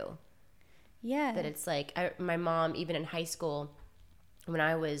on to. That it's like, my mom, even in high school, when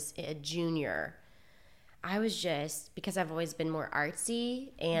I was a junior, I was just, because I've always been more artsy,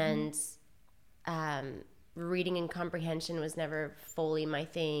 and reading and comprehension was never fully my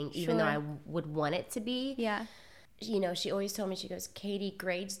thing, even though I would want it to be. You know, she always told me, she goes, Katie,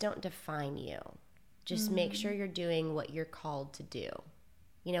 grades don't define you. Just make sure you're doing what you're called to do.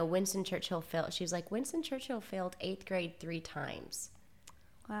 You know, Winston Churchill failed. She was like, Winston Churchill failed 8th grade 3 times.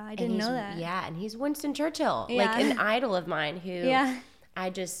 Wow, I didn't know that. Yeah, and he's Winston Churchill, like an idol of mine who I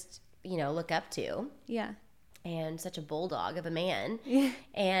just, you know, look up to. And such a bulldog of a man.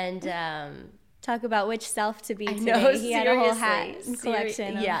 And talk about which self to be today. Know, he had a whole hat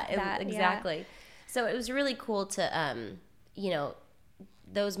collection of that. Exactly. So it was really cool to, you know,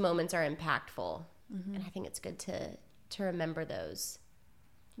 those moments are impactful. And I think it's good to remember those.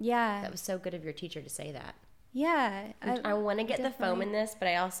 That was so good of your teacher to say that. I want to get the foam in this, but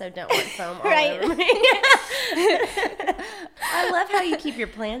I also don't want foam all over me. I love how you keep your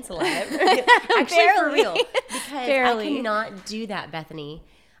plants alive. Actually, for real. Because I cannot do that, Bethany.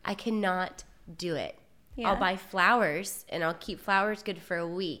 I cannot do it. I'll buy flowers, and I'll keep flowers good for a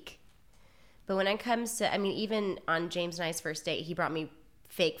week. But when it comes to, I mean, even on James and I's first date, he brought me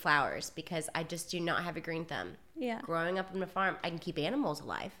fake flowers because I just do not have a green thumb. Growing up on a farm, I can keep animals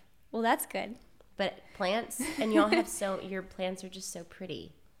alive. Well, that's good. But plants, and y'all have your plants are just so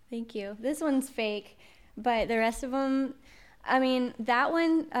pretty. Thank you. This one's fake, but the rest of them, I mean, that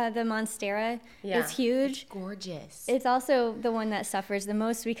one, the Monstera, is huge. It's gorgeous. It's also the one that suffers the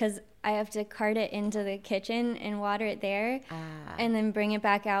most because I have to cart it into the kitchen and water it there and then bring it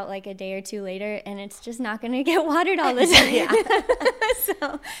back out like a day or 2 later, and it's just not going to get watered all the time.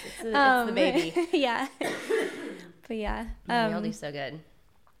 So, it's the baby. But yeah. Y'all do so good.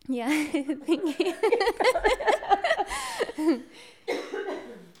 Thank you.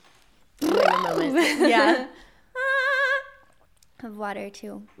 Moment. Of water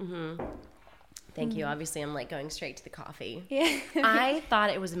too. Thank you. Obviously, I'm like going straight to the coffee. I thought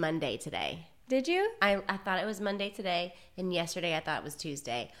it was Monday today. Did you? I thought it was Monday today, and yesterday I thought it was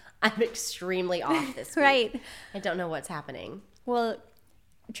Tuesday. I'm extremely off this week. Right. I don't know what's happening. Well,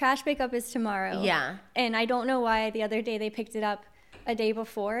 trash pickup is tomorrow. And I don't know why the other day they picked it up a day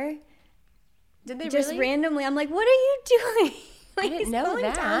before. Did they just really? Randomly. I'm like, what are you doing? I didn't know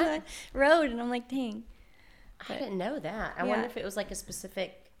that. Down the road, and I'm like, dang. I didn't know that. I wonder if it was like a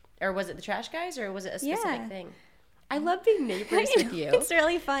specific, or was it the trash guys, or was it a specific thing? I love being neighbors with you. It's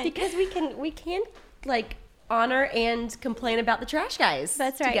really fun. Because we can like honor and complain about the trash guys.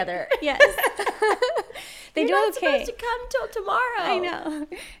 That's right. Together. Yes. They You're do not okay. supposed to come till tomorrow. I know.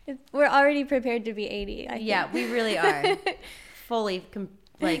 We're already prepared to be 80. I think. Yeah, we really are. Fully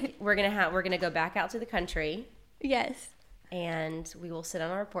like we're gonna go back out to the country. Yes. And we will sit on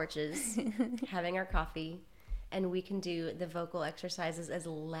our porches having our coffee, and we can do the vocal exercises as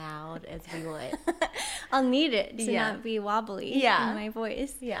loud as we want. I'll need it to not be wobbly in my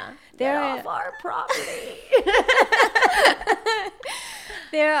voice. Yeah. Get off our property.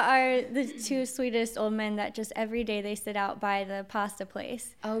 There are the two sweetest old men that just every day they sit out by the pasta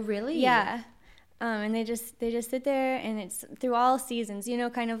place. Oh, really? Yeah. And they just sit there, and it's through all seasons, you know,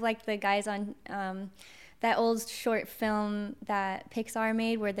 kind of like the guys on that old short film that Pixar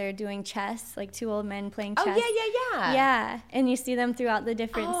made where they're doing chess, like two old men playing chess. Oh, yeah. Yeah, and you see them throughout the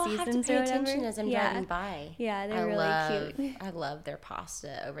different seasons I have to pay or whatever. attention as I'm driving by. Yeah, they're really cute. I love their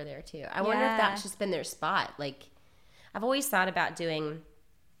pasta over there, too. I wonder if that's just been their spot. Like, I've always thought about doing,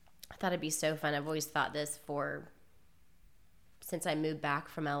 I thought it'd be so fun. I've always thought this since I moved back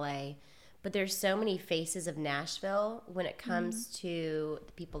from LA. But there's so many faces of Nashville when it comes to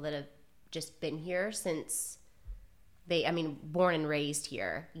the people that have just been here since born and raised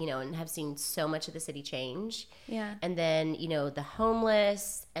here, you know, and have seen so much of the city change. Yeah. And then, you know, the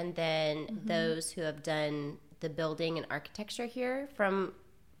homeless, and then those who have done the building and architecture here from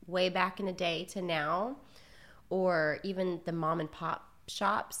way back in the day to now, or even the mom and pop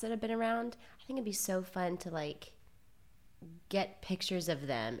shops that have been around. I think it'd be so fun to like get pictures of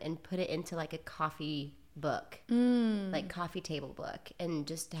them and put it into like a coffee book, like coffee table book, and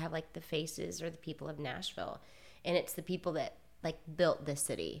just to have like the faces or the people of Nashville. And it's the people that like built this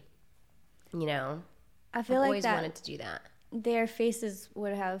city, you know. I feel I've like always that wanted to do that. their faces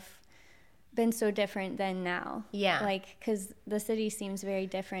would have been so different than now. Yeah. Like, because the city seems very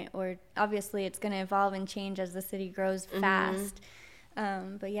different, or obviously it's going to evolve and change as the city grows fast.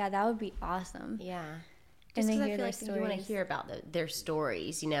 But yeah, that would be awesome. Yeah. And Just they because I hear feel their like you want to stories. hear about their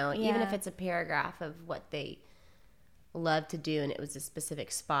stories, you know, even if Yeah. it's a paragraph of what they love to do and it was a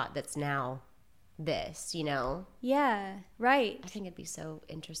specific spot that's now this, you know. Yeah, right. I think it'd be so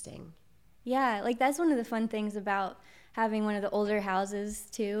interesting. Yeah, like that's one of the fun things about having one of the older houses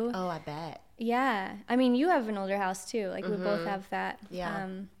too. Oh, I bet. Yeah. I mean, you have an older house too. Like we both have that. Yeah.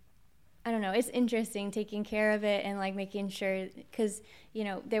 I don't know. It's interesting taking care of it and like making sure, because, you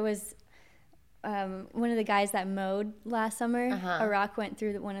know, there was one of the guys that mowed last summer, a rock went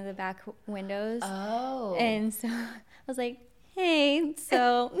through one of the back windows. Oh. And so I was like, hey,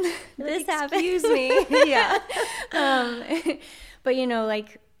 so this happened. Excuse me. Yeah. But, you know,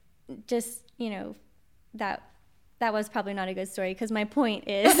 like, just, you know, that was probably not a good story, because my point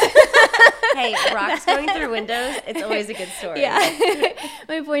is... Hey, rocks going through windows, it's always a good story. Yeah.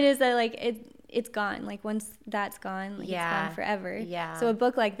 My point is that, like, it's gone. Like, once that's gone, like, it's gone forever. Yeah. So a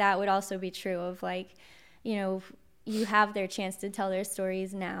book like that would also be true of, like, you know, you have their chance to tell their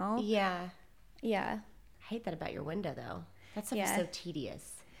stories now. Yeah. Yeah. I hate that about your window, though. That stuff is so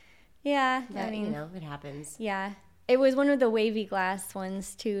tedious. Yeah. But, I mean, you know, it happens. yeah. It was one of the wavy glass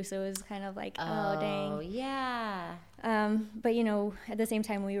ones, too, so it was kind of like, oh dang. Oh, yeah. But, you know, at the same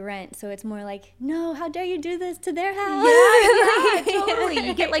time, we rent, so it's more like, no, how dare you do this to their house? Yeah, totally.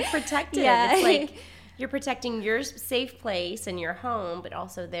 You get, like, protected. Yeah. It's like you're protecting your safe place and your home, but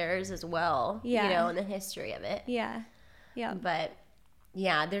also theirs as well, Yeah. you know, and the history of it. Yeah. Yeah. But,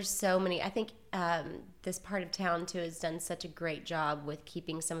 yeah, there's so many. I think this part of town, too, has done such a great job with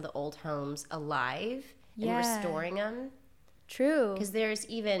keeping some of the old homes alive and restoring them. True. Because there's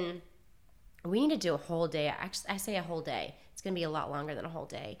even, we need to do a whole day. Actually, I say a whole day. It's going to be a lot longer than a whole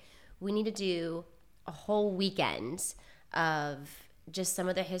day. We need to do a whole weekend of just some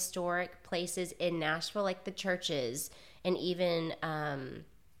of the historic places in Nashville, like the churches, and even,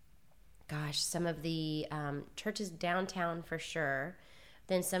 some of the churches downtown for sure.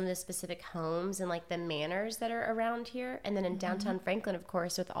 Then some of the specific homes and like the manors that are around here. And then in downtown Franklin, of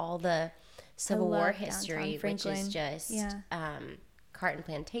course, with all the Civil War history, which is just Carton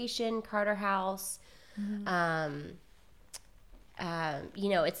Plantation, Carter House. You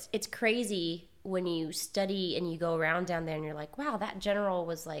know, it's crazy when you study and you go around down there and you're like, wow, that general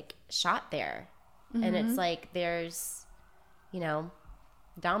was like shot there. And it's like there's, you know,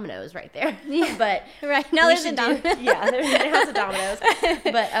 Domino's right there. Yeah. But right now there's a Domino's. Yeah, there's a Domino's.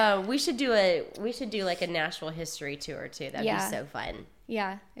 But we should do like a Nashville history tour too. That'd be so fun.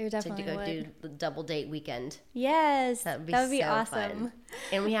 Yeah, it definitely to go would. do the double date weekend. Yes, That would be so awesome. awesome.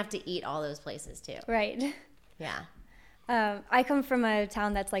 And we have to eat all those places too. Right. Yeah. I come from a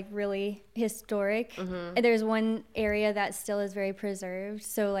town that's like really historic. There's one area that still is very preserved.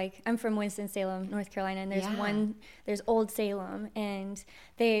 So like I'm from Winston-Salem, North Carolina, and there's Old Salem, and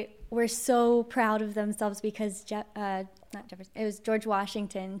they were so proud of themselves because not Jefferson, it was George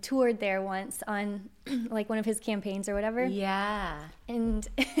Washington toured there once on like one of his campaigns or whatever. Yeah. And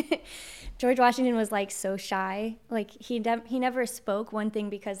George Washington was like so shy. Like he never spoke, one thing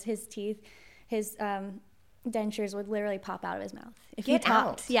because his teeth, his dentures would literally pop out of his mouth if he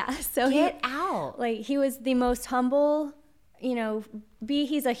talked. Yeah. So he was the most humble, you know,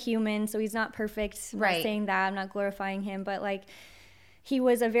 he's a human, so he's not perfect. I'm not saying that, I'm not glorifying him, but like he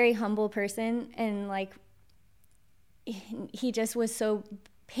was a very humble person, and like he just was so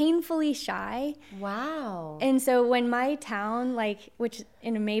painfully shy. Wow. And so when my town, like, which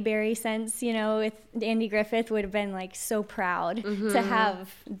in a Mayberry sense, you know, with Andy Griffith would have been like so proud to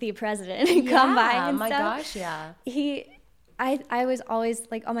have the president come by and stuff. Gosh, yeah. I was always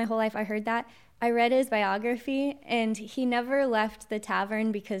like, all my whole life I heard that. I read his biography, and he never left the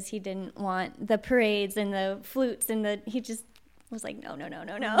tavern because he didn't want the parades and the flutes and he just was like, no.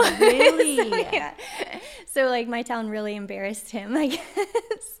 Really? So like my town really embarrassed him, I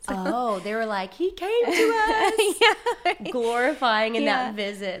guess. Oh, they were like, he came to us. Glorifying in that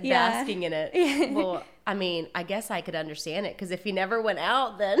visit, basking in it. Well, I mean, I guess I could understand it, because if he never went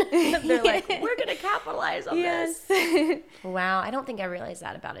out, then they're like, we're going to capitalize on this. Wow, I don't think I realized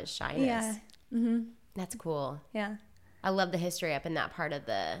that about his shyness. Yeah. Mm-hmm. That's cool. Yeah. I love the history up in that part of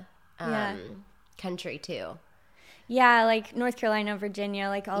the country, too. Yeah, like North Carolina, Virginia,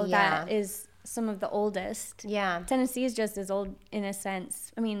 like all of that is some of the oldest. Yeah. Tennessee is just as old in a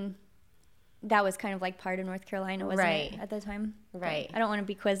sense. I mean, that was kind of like part of North Carolina, wasn't it, at the time? Right. But I don't want to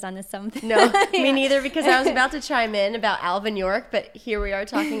be quizzed on this something. No, me neither, because I was about to chime in about Alvin York, but here we are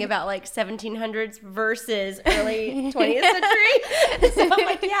talking about like 1700s versus early 20th century. So I'm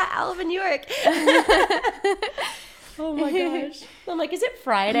like, yeah, Alvin York. Oh my gosh. I'm like, is it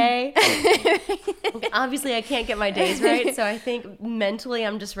Friday? Obviously, I can't get my days right, so I think mentally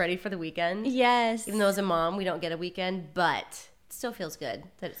I'm just ready for the weekend. Yes. Even though as a mom, we don't get a weekend, but it still feels good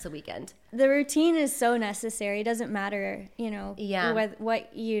that it's the weekend. The routine is so necessary. It doesn't matter, you know,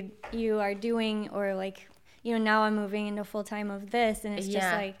 what you are doing, or like, you know, now I'm moving into full time of this, and it's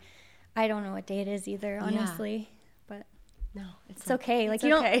just like, I don't know what day it is either, honestly. But no, it's okay. Like, you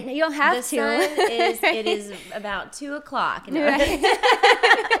don't have the to. It is about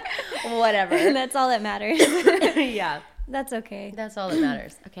 2:00. Whatever. That's all that matters. Yeah. That's okay. That's all that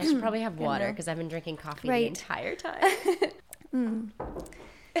matters. Okay, I should probably have water, because I've been drinking coffee the entire time.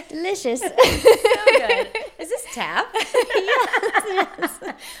 Delicious. So good. Is this tap? Yes.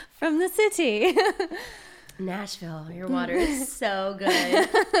 From the city. Nashville, your water is so good.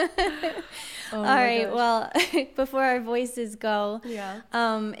 All right. Gosh. Well, before our voices go,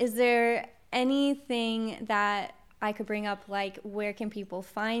 is there anything that I could bring up, like where can people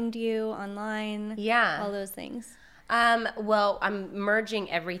find you online? Yeah. All those things. Well, I'm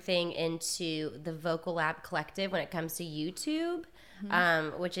merging everything into the Vocal Lab Collective when it comes to YouTube,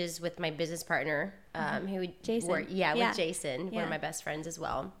 which is with my business partner, Jason. with Jason, one of my best friends as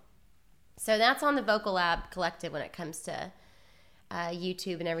well. So that's on the Vocal Lab Collective when it comes to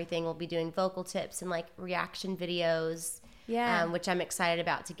YouTube and everything. We'll be doing vocal tips and like reaction videos, which I'm excited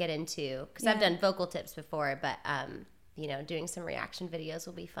about to get into, because I've done vocal tips before, but you know, doing some reaction videos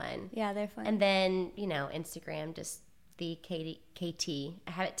will be fun. Yeah, they're fun. And then, you know, Instagram, just the KT.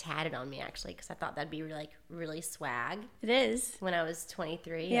 I have it tatted on me, actually, because I thought that'd be really swag. It is. When I was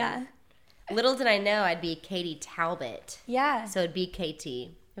 23. Yeah. Little did I know I'd be Katie Talbot. Yeah. So it'd be KT.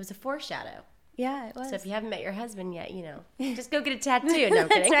 It was a foreshadow. Yeah, it was. So if you haven't met your husband yet, you know, just go get a tattoo. No, I'm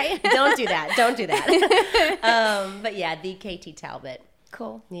That's kidding. right. Don't do that. But yeah, the KT Talbot.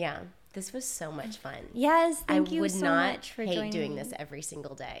 Cool. Yeah. This was so much fun. Yes, thank you so much for joining. I would not hate doing this every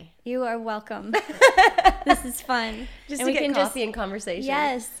single day. You are welcome. This is fun. Just to get coffee and conversation.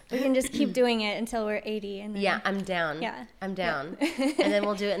 Yes, we can just keep doing it until we're 80. And then, I'm down. Yeah. I'm down. And then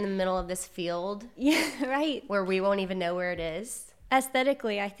we'll do it in the middle of this field. Yeah, right. Where we won't even know where it is.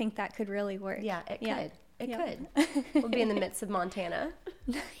 Aesthetically, I think that could really work. Yeah, it could. It could. We'll be in the midst of Montana.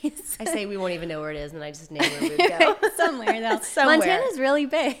 Nice. I say we won't even know where it is, and I just name where we'd go. Somewhere, though. Montana's really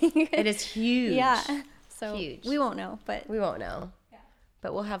big. It is huge. Yeah. So huge. We won't know, but... We won't know. Yeah.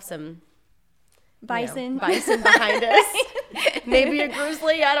 But we'll have some... Bison. Bison behind us. Maybe a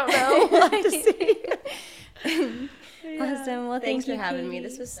grizzly. I don't know. We'll have to see. Awesome. Well, thanks for having Katie. me.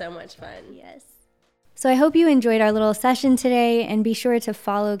 This was so much fun. Yes. So I hope you enjoyed our little session today, and be sure to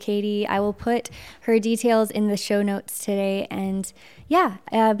follow Katie. I will put her details in the show notes today. And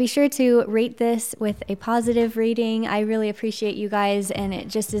be sure to rate this with a positive rating. I really appreciate you guys, and it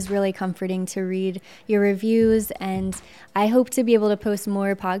just is really comforting to read your reviews, and I hope to be able to post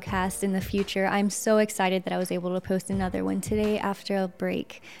more podcasts in the future. I'm so excited that I was able to post another one today after a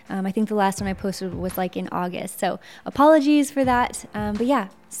break. I think the last one I posted was like in August, so apologies for that. But yeah,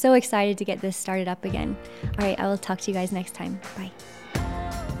 so excited to get this started up again. All right, I will talk to you guys next time. Bye.